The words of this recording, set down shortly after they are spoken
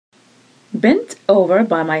Bent over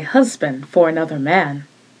by my husband for another man.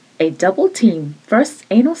 A double-team first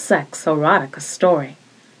anal sex erotica story.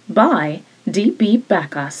 By D.B.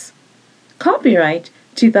 Backhaus. Copyright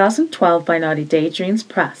 2012 by Naughty Daydreams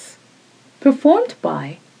Press. Performed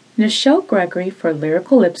by Nichelle Gregory for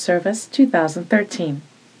Lyrical Lip Service 2013.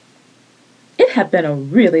 It had been a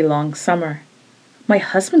really long summer. My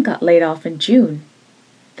husband got laid off in June.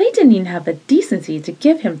 They didn't even have the decency to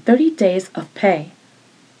give him 30 days of pay.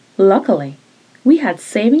 Luckily, we had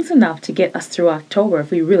savings enough to get us through October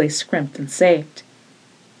if we really scrimped and saved.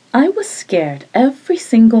 I was scared every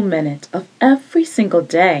single minute of every single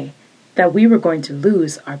day that we were going to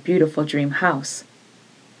lose our beautiful dream house.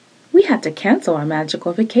 We had to cancel our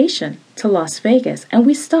magical vacation to Las Vegas, and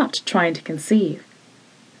we stopped trying to conceive.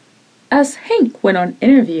 As Hank went on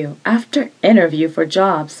interview after interview for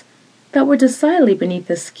jobs that were decidedly beneath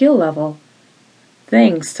his skill level,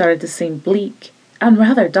 things started to seem bleak and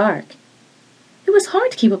rather dark. It was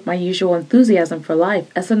hard to keep up my usual enthusiasm for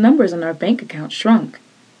life as the numbers on our bank account shrunk.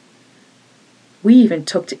 We even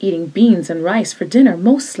took to eating beans and rice for dinner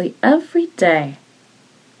mostly every day.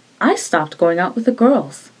 I stopped going out with the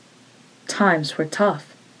girls. Times were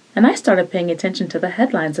tough, and I started paying attention to the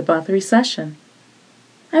headlines about the recession.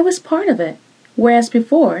 I was part of it, whereas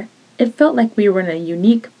before it felt like we were in a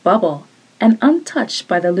unique bubble and untouched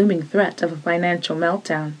by the looming threat of a financial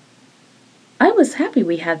meltdown. I was happy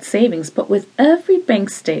we had savings, but with every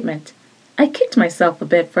bank statement, I kicked myself a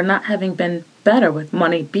bit for not having been better with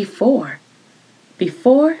money before.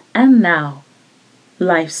 Before and now.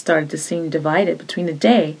 Life started to seem divided between the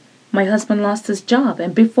day my husband lost his job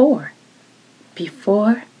and before.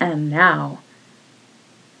 Before and now.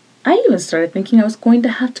 I even started thinking I was going to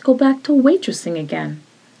have to go back to waitressing again.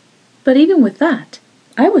 But even with that,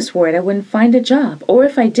 I was worried I wouldn't find a job, or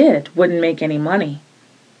if I did, wouldn't make any money.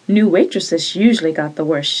 New waitresses usually got the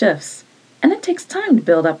worst shifts, and it takes time to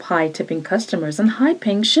build up high-tipping customers and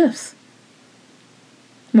high-paying shifts.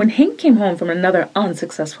 When Hank came home from another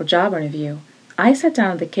unsuccessful job interview, I sat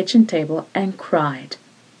down at the kitchen table and cried.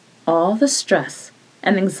 All the stress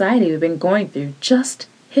and anxiety we've been going through just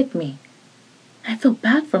hit me. I felt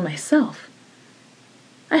bad for myself.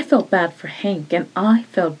 I felt bad for Hank, and I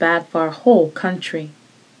felt bad for our whole country.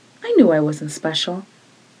 I knew I wasn't special.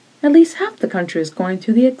 At least half the country is going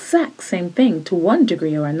through the exact same thing to one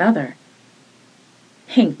degree or another.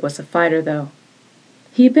 Hank was a fighter, though.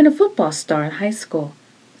 He had been a football star in high school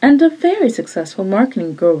and a very successful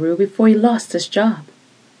marketing guru before he lost his job.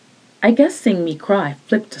 I guess seeing me cry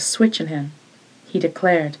flipped a switch in him. He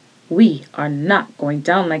declared, "We are not going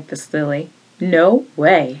down like this, Lily. No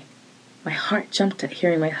way." My heart jumped at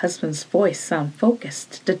hearing my husband's voice sound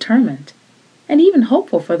focused, determined, and even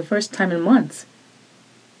hopeful for the first time in months.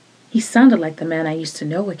 He sounded like the man I used to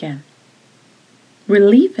know again.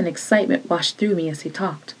 Relief and excitement washed through me as he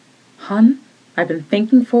talked. "Hun, I've been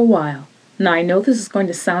thinking for a while. Now I know this is going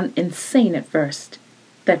to sound insane at first,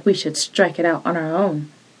 that we should strike it out on our own.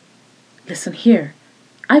 Listen here,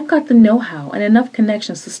 I've got the know-how and enough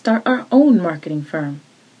connections to start our own marketing firm.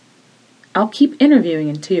 I'll keep interviewing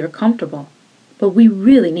until you're comfortable, but we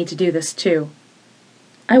really need to do this too.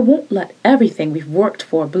 I won't let everything we've worked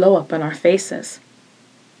for blow up in our faces."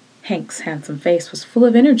 Hank's handsome face was full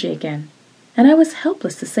of energy again, and I was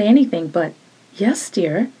helpless to say anything but, "Yes,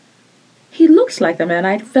 dear." He looked like the man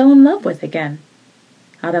I'd fell in love with again.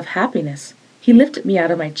 Out of happiness, he lifted me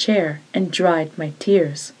out of my chair and dried my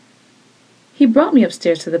tears. He brought me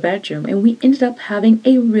upstairs to the bedroom, and we ended up having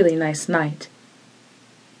a really nice night.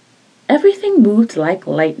 Everything moved like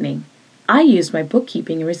lightning. I used my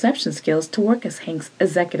bookkeeping and reception skills to work as Hank's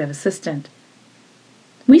executive assistant.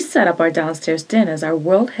 We set up our downstairs den as our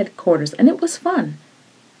world headquarters, and it was fun.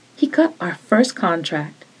 He got our first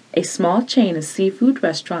contract, a small chain of seafood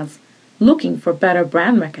restaurants looking for better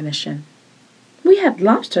brand recognition. We had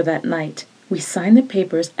lobster that night. We signed the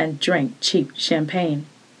papers and drank cheap champagne.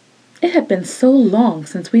 It had been so long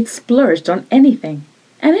since we'd splurged on anything,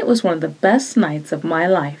 and it was one of the best nights of my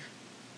life.